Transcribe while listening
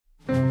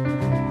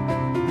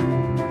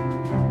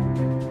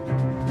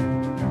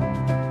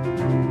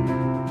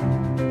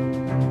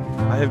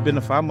have been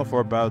a farmer for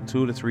about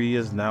 2 to 3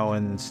 years now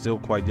and still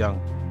quite young.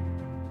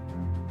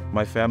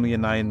 My family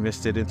and I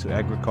invested into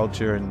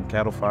agriculture and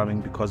cattle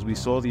farming because we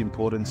saw the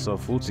importance of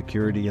food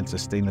security and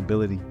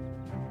sustainability.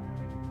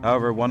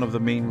 However, one of the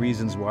main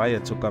reasons why I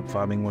took up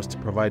farming was to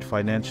provide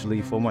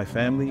financially for my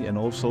family and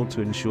also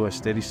to ensure a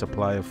steady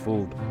supply of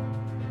food.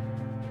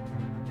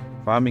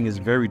 Farming is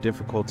very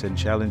difficult and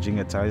challenging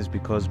at times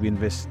because we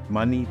invest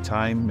money,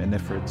 time, and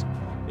effort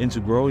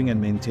into growing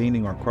and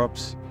maintaining our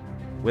crops,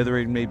 whether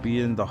it may be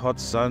in the hot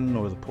sun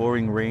or the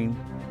pouring rain,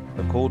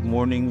 the cold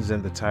mornings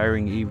and the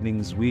tiring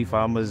evenings. We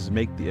farmers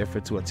make the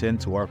effort to attend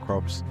to our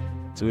crops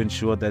to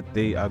ensure that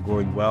they are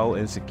growing well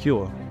and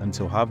secure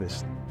until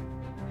harvest.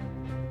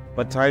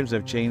 But times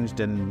have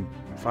changed and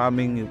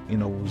farming,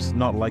 is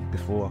not like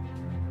before.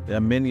 There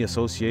are many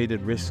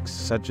associated risks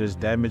such as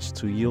damage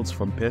to yields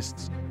from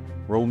pests,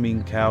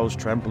 roaming cows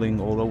trampling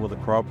all over the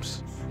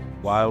crops,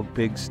 wild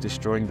pigs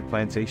destroying the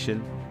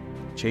plantation,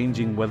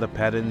 changing weather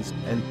patterns,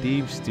 and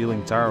thieves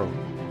stealing taro.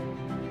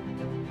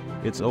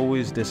 It's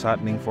always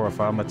disheartening for a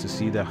farmer to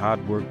see their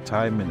hard work,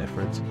 time, and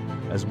effort,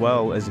 as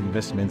well as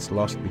investments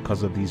lost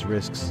because of these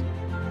risks.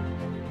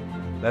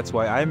 That's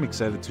why I'm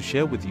excited to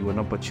share with you an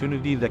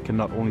opportunity that can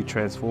not only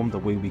transform the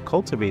way we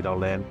cultivate our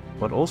land,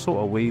 but also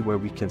a way where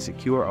we can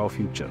secure our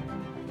future.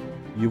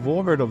 You've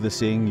all heard of the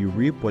saying, you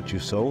reap what you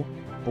sow,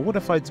 but what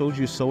if I told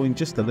you sowing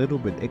just a little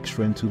bit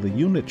extra into the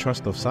Unit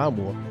Trust of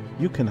Samoa,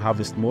 you can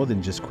harvest more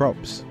than just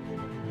crops.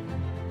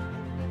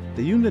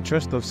 The Unit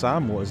Trust of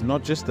Samoa is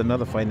not just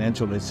another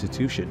financial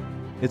institution,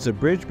 it's a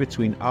bridge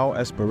between our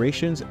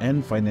aspirations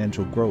and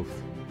financial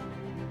growth.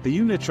 The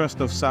Unit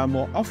Trust of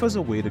Samoa offers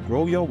a way to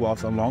grow your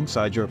wealth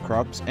alongside your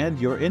crops and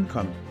your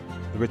income.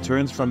 The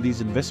returns from these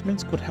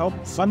investments could help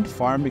fund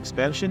farm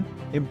expansion,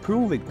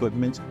 improve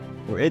equipment,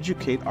 or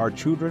educate our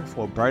children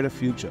for a brighter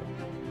future.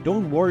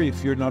 Don't worry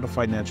if you're not a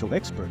financial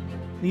expert.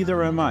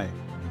 Neither am I.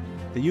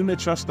 The Unit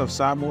Trust of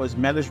Samoa is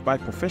managed by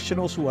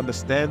professionals who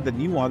understand the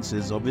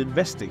nuances of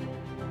investing.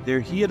 They're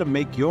here to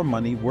make your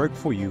money work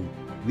for you,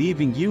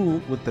 leaving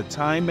you with the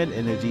time and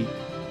energy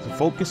to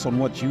focus on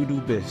what you do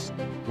best,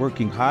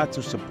 working hard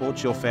to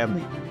support your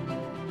family.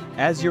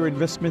 As your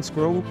investments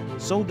grow,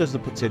 so does the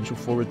potential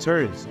for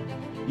returns.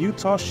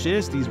 Utos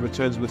shares these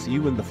returns with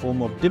you in the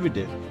form of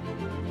dividend.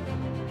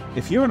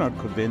 If you're not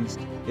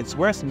convinced, it's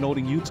worth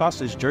noting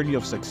Utos' journey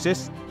of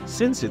success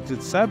since its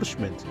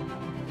establishment.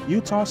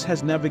 Utos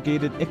has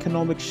navigated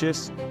economic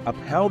shifts,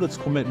 upheld its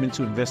commitment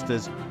to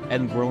investors,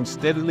 and grown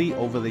steadily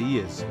over the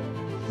years.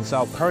 With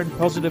our current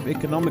positive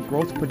economic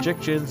growth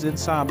projections in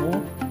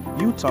Samoa,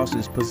 Utos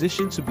is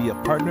positioned to be a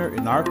partner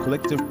in our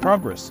collective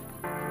progress.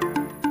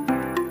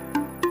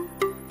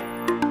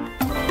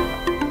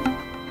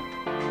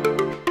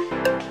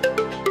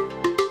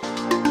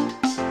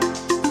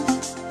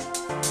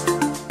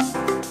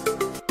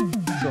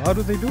 So how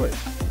do they do it?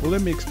 Well,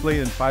 let me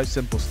explain in 5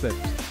 simple steps.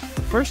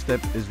 The first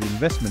step is the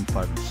investment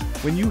funds.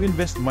 When you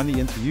invest money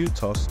into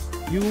Utos,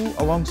 you,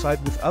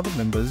 alongside with other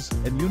members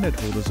and unit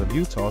holders of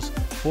Utos,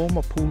 form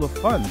a pool of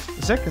funds.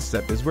 The second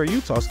step is where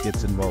Utos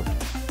gets involved.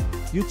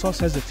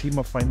 Utos has a team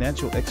of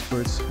financial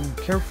experts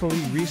who carefully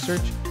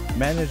research,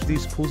 manage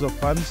these pools of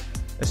funds,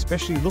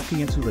 especially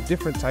looking into the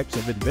different types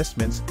of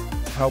investments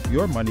to help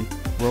your money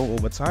grow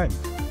over time.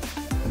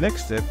 The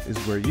next step is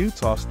where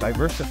Utos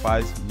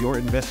diversifies your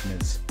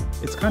investments.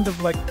 It's kind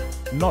of like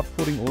not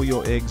putting all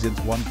your eggs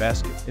into one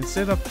basket.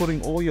 Instead of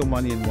putting all your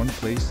money in one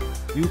place,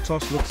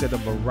 Utos looks at a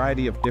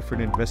variety of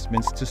different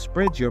investments to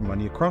spread your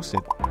money across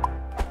it.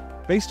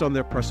 Based on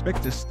their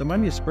prospectus, the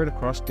money is spread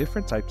across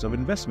different types of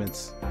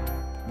investments.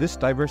 This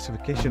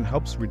diversification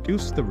helps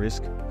reduce the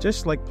risk,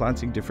 just like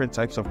planting different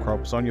types of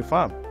crops on your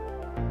farm.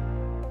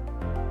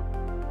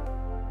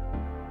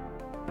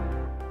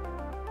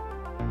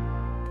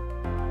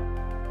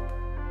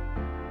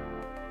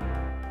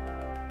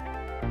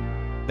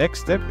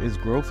 Next step is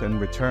growth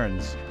and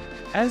returns.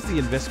 As the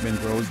investment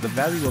grows, the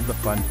value of the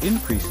fund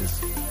increases.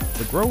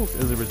 The growth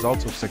is a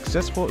result of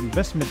successful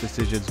investment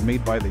decisions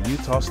made by the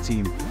Utos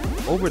team.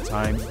 Over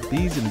time,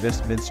 these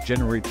investments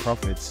generate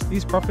profits.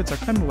 These profits are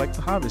kind of like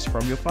the harvest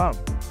from your farm.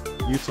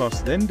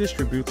 Utos then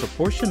distributes a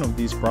portion of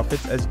these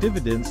profits as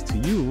dividends to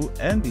you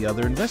and the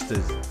other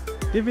investors.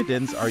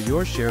 Dividends are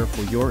your share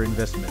for your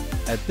investment.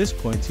 At this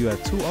point, you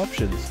have 2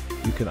 options.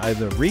 You can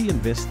either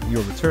reinvest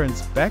your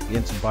returns back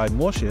into buy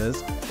more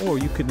shares, or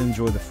you can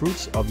enjoy the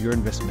fruits of your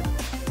investment.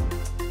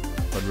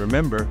 But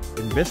remember,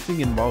 investing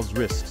involves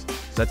risks,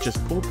 such as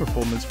poor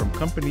performance from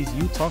companies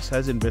Utos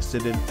has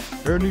invested in,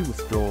 early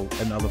withdrawal,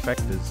 and other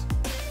factors.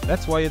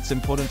 That's why it's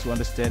important to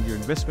understand your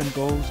investment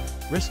goals,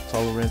 risk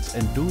tolerance,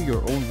 and do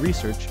your own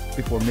research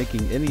before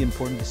making any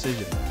important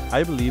decision.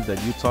 I believe that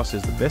Utos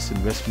is the best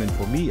investment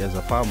for me as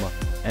a farmer,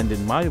 and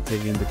in my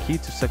opinion, the key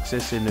to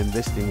success in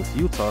investing with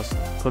Utos,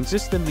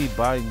 consistently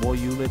buying more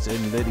units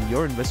and letting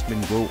your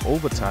investment grow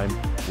over time,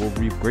 will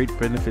reap great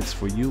benefits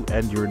for you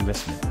and your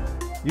investment.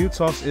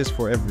 Utos is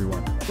for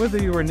everyone.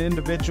 Whether you're an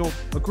individual,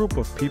 a group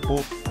of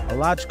people, a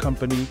large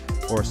company,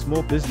 or a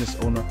small business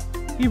owner,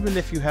 even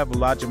if you have a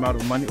large amount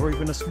of money or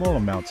even a small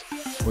amount,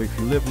 or if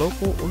you live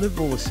local or live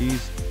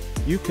overseas,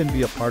 you can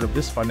be a part of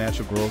this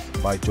financial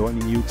growth by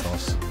joining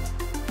Utos.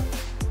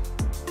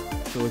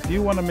 So if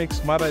you want to make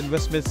smarter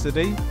investments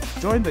today,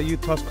 join the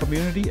Utos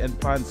community and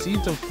plant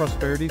seeds of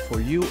prosperity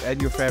for you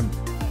and your family.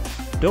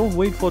 Don't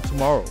wait for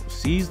tomorrow.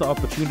 Seize the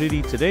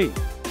opportunity today.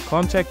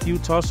 Contact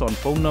Utos on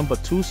phone number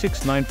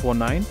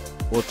 26949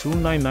 or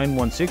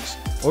 29916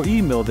 or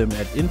email them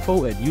at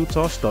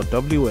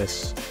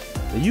info@utos.ws.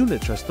 The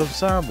Unit Trust of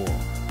Samoa.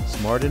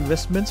 Smart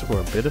investments for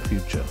a better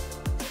future.